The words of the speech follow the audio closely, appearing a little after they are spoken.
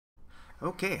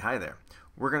Okay, hi there.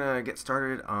 We're going to get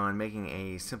started on making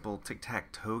a simple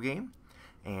tic-tac-toe game.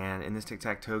 And in this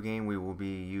tic-tac-toe game, we will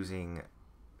be using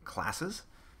classes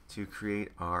to create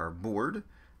our board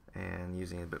and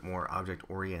using a bit more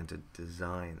object-oriented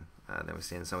design than we've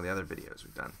seen in some of the other videos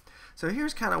we've done. So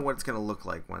here's kind of what it's going to look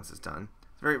like once it's done.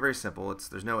 It's very, very simple.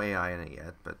 There's no AI in it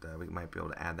yet, but we might be able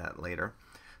to add that later.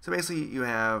 So basically, you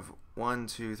have 1,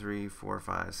 2, 3, 4,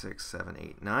 5, 6, 7,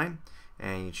 8, 9.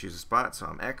 And you choose a spot, so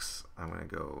I'm X, I'm going to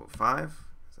go 5,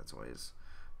 because that's always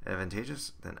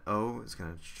advantageous. Then O is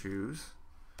going to choose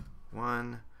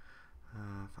 1.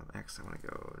 If I'm X, I want to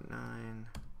go 9.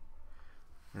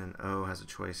 And O has a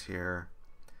choice here.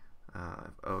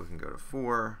 If O can go to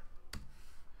 4,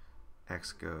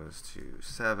 X goes to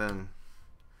 7,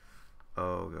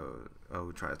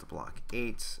 O tries to block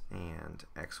 8, and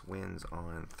X wins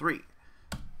on 3.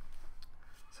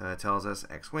 So that tells us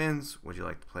X wins. Would you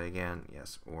like to play again?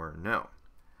 Yes or no.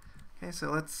 Okay,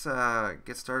 so let's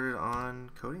get started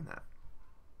on coding that.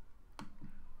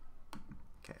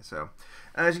 Okay, so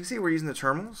as you can see, we're using the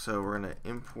terminal, so we're going to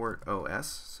import OS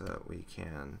so that we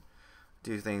can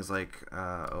do things like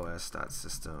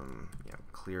os.system,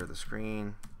 clear the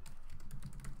screen.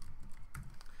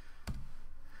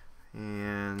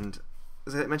 And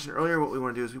as I mentioned earlier, what we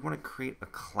want to do is we want to create a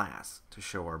class to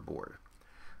show our board.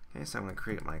 Okay, so I'm going to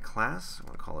create my class. I'm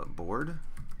going to call it board.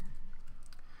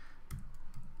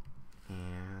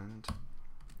 And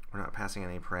we're not passing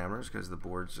any parameters because the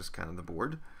board's just kind of the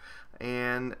board.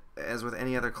 And as with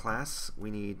any other class, we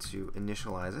need to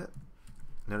initialize it.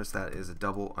 Notice that is a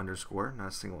double underscore, not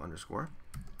a single underscore.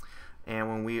 And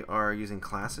when we are using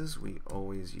classes, we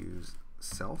always use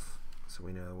self, so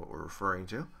we know what we're referring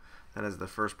to. That is the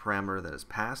first parameter that is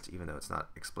passed, even though it's not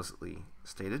explicitly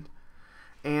stated.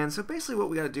 And so basically what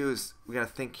we got to do is we got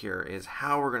to think here is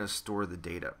how we're going to store the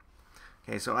data.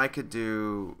 Okay, so I could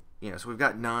do, so we've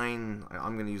got 9,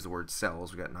 I'm going to use the word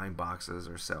cells. We've got 9 boxes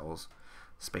or cells,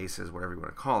 spaces, whatever you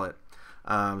want to call it.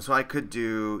 So I could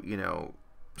do,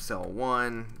 cell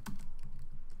 1,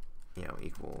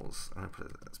 equals, I'm going to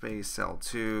put a space, cell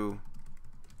 2,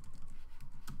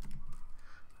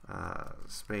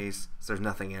 space, so there's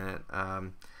nothing in it.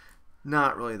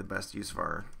 Not really the best use of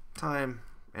our time,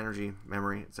 energy,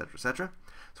 memory, etc., etc.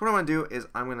 So what I want to do is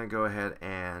I'm going to go ahead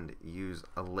and use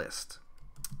a list.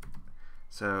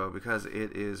 So because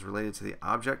it is related to the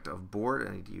object of board,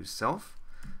 I need to use self,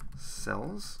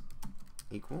 cells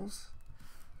equals.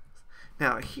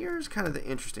 Now here's kind of the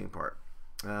interesting part.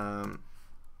 Now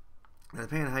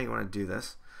depending on how you want to do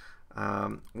this, what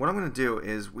I'm going to do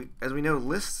is, as we know,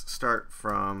 lists start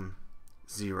from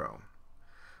 0.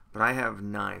 But I have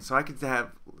 9, so I could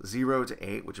have 0 to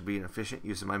 8, which would be an efficient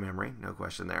use of my memory, no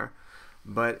question there.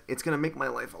 But it's going to make my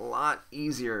life a lot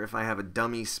easier if I have a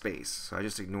dummy space. So I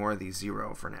just ignore the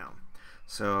 0 for now.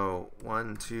 So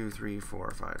 1, 2, 3,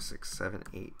 4, 5, 6, 7,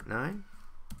 8, 9.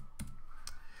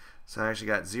 So I actually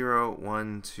got 0,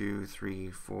 1, 2,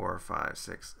 3, 4, 5,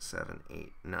 6, 7,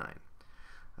 8, 9.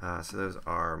 So those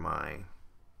are my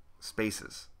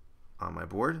spaces on my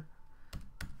board.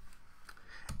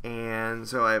 And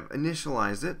so I've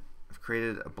initialized it. I've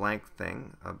created a blank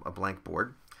thing, a blank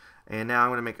board. And now I'm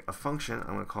going to make a function.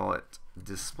 I'm going to call it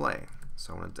display.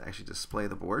 So I'm going to actually display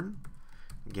the board.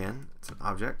 Again, it's an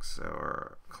object, so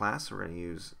our class, so we're going to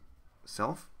use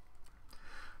self.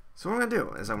 So what I'm going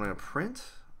to do is I'm going to print,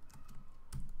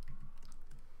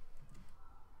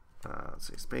 let's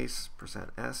say space,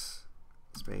 %s,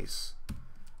 space,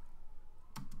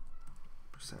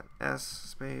 %s,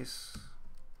 space,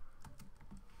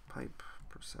 pipe,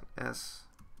 %s,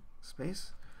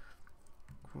 space,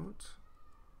 quote,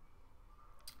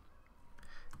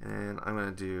 and I'm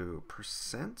going to do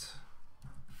 %.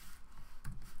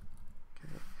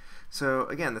 Okay. So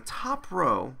again, the top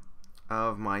row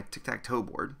of my tic-tac-toe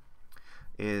board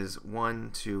is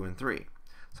 1, 2, and 3.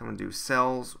 So I'm going to do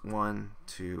cells 1,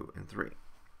 2, and 3.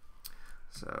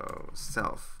 So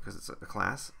self, because it's a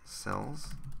class,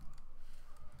 cells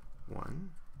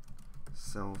 1,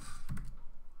 self,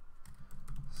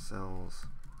 cells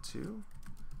 2,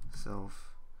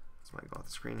 self, let's might go off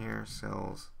the screen here,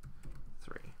 cells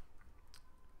 3.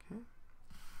 Okay.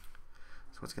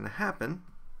 So what's going to happen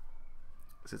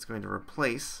is it's going to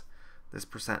replace this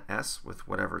 %s with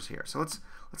whatever's here. So let's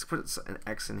put an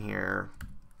x in here,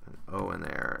 an o in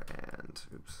there, and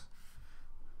oops,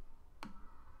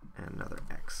 and another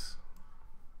x.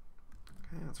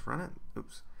 Okay, let's run it.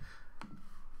 Oops.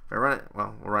 If I run it,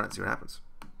 well, we'll run it and see what happens.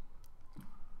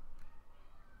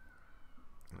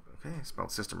 Okay, I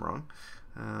spelled system wrong.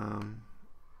 You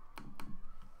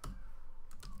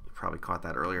probably caught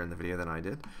that earlier in the video than I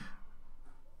did.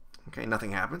 Okay,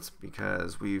 nothing happens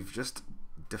because we've just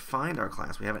defined our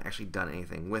class. We haven't actually done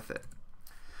anything with it.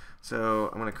 So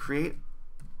I'm going to create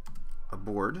a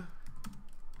board,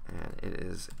 and it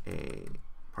is a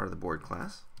part of the board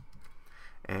class,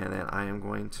 and then I am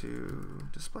going to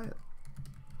display it.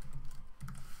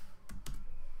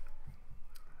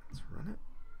 Let's run it.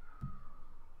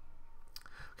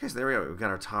 Okay, so there we go. We've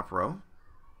got our top row,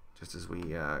 just as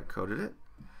we coded it.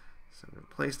 So we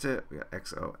replaced it. We got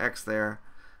XOX there.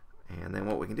 And then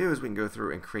what we can do is we can go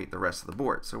through and create the rest of the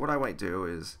board. So what I might do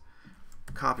is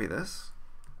copy this.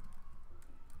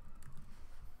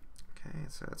 Okay,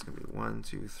 so that's going to be 1,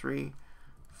 2, 3,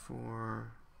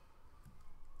 4,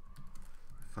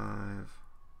 5,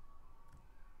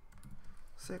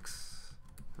 6,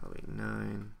 that'll be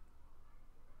 9,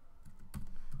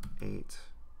 8,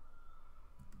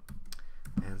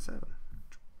 and 7.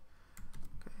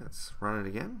 Okay, let's run it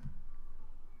again.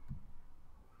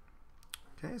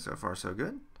 Okay, so far so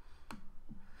good.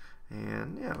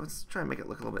 And yeah, let's try and make it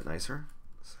look a little bit nicer.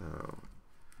 So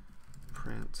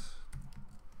print.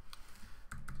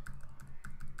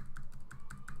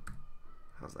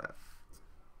 How's that?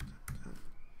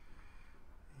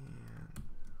 And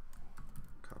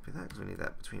copy that because we need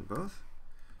that between both.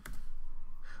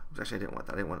 Actually, I didn't want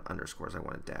that. I didn't want underscores. I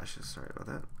wanted dashes. Sorry about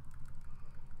that.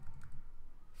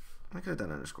 I could have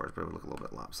done underscores, but it would look a little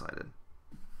bit lopsided.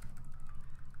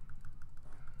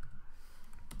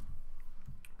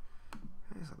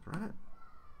 Okay, so let's run it.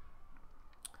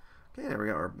 Okay, there we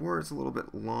go. Our board's a little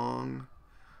bit long,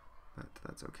 but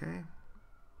that's okay.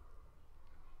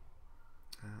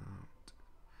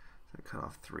 So cut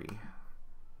off 3.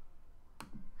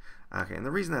 Okay, and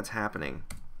the reason that's happening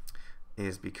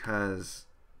is because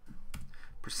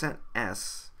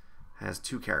 %s has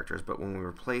 2 characters, but when we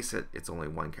replace it, it's only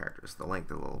 1 character, so the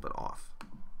length is a little bit off.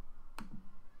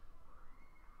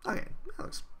 Okay, that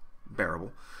looks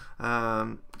bearable.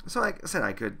 So like I said,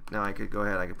 I could go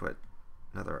ahead, I could put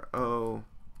another O,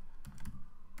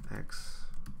 X,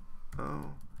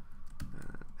 O,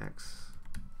 X,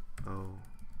 O,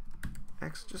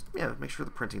 X, just, yeah, make sure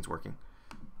the printing's working.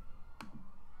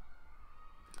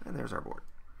 And there's our board.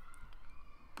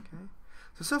 Okay.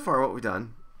 So far what we've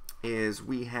done is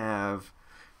we have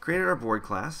created our board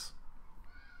class.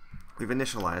 We've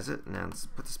initialized it, and now let's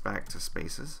put this back to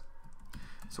spaces.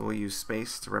 So we'll use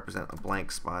space to represent a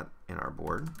blank spot in our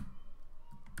board.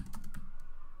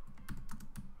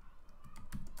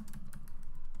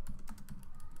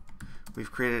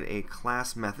 We've created a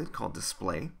class method called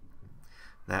display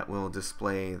that will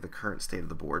display the current state of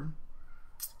the board.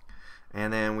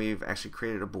 And then we've actually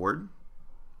created a board,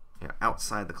 you know,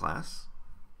 outside the class,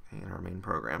 okay, in our main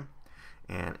program.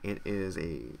 And it is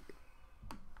an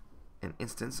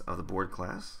instance of the board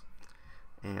class.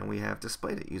 And we have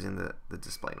displayed it using the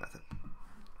display method.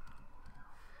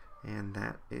 And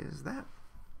that is that.